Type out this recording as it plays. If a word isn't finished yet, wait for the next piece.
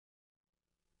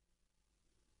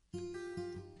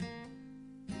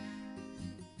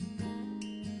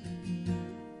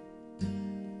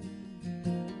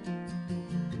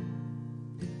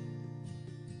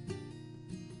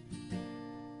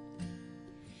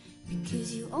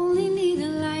Because you only need the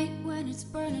light when it's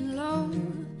burning low.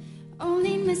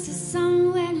 Only miss the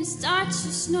sun when it starts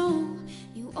to snow.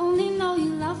 You only know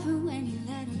you love her when you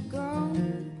let her go.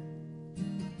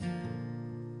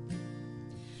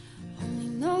 Only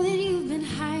know that you've been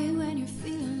high when you're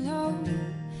feeling low.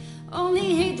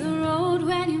 Only hate the road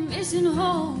when you're missing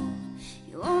home.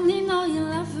 You only know you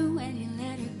love her when you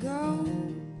let her go.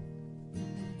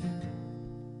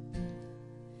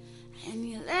 And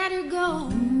you let her go.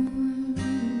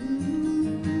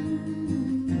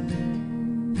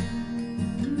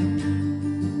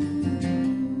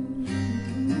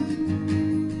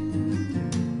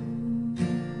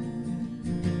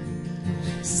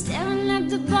 Staring at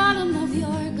the bottom of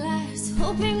your glass,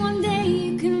 hoping one day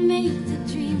you can make the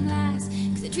dream last.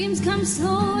 'Cause the dreams come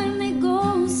slow and they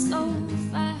go so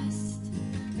fast.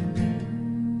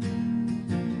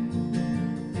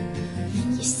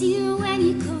 You see her when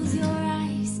you close your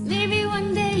eyes. Maybe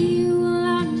one day you will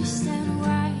understand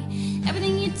why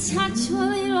everything you touch,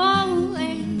 well, it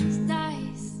always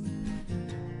dies.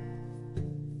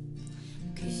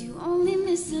 'Cause you only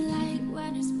miss the light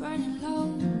when it's burning low.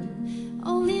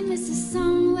 Only miss the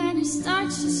sun when it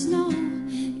starts to snow.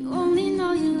 You only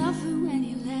know you love her when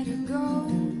you let her go.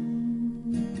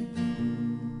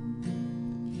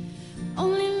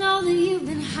 Only know that you've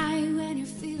been high when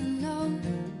you're feeling low.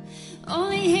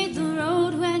 Only hate the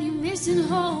road when you're missing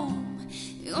home.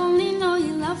 You only know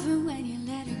you love her when you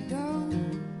let her go.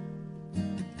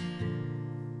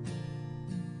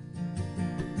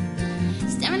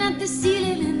 Staring at the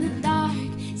ceiling in the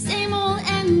dark, same old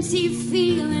empty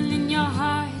feeling in your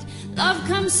heart. Love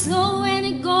comes slow and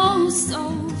it goes so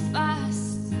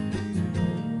fast.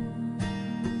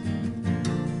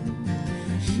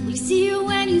 We see you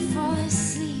when you fall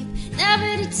asleep, never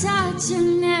to touch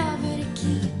and never to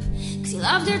keep. 'Cause you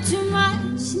loved her too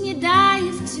much and you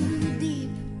dive too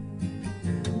deep.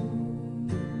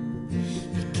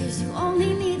 Because you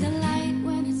only need the light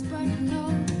when it's burning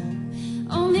low.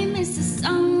 Only miss the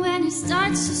sun when it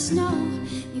starts to snow.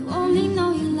 You only know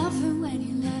you love her when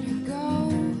you let her go.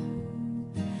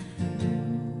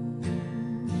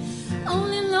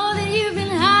 Only know that you've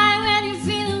been high when you're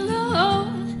feeling low.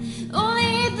 Only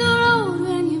hit the road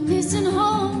when you're missing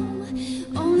home.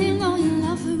 Only know you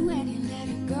love her when you let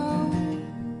her go.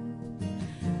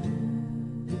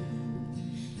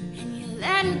 And you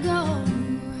let her go.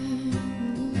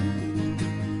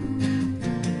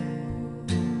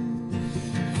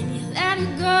 And you let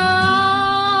her go.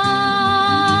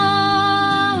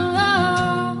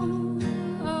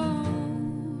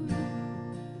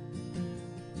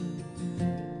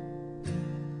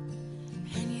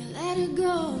 Let her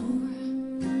go.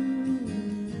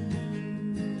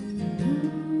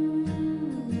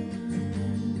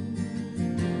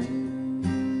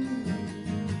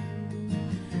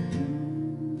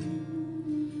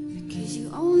 Because you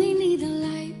only need the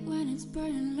light when it's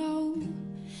burning low.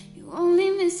 You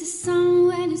only miss the sun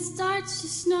when it starts to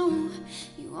snow.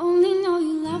 You only know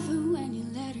you love her when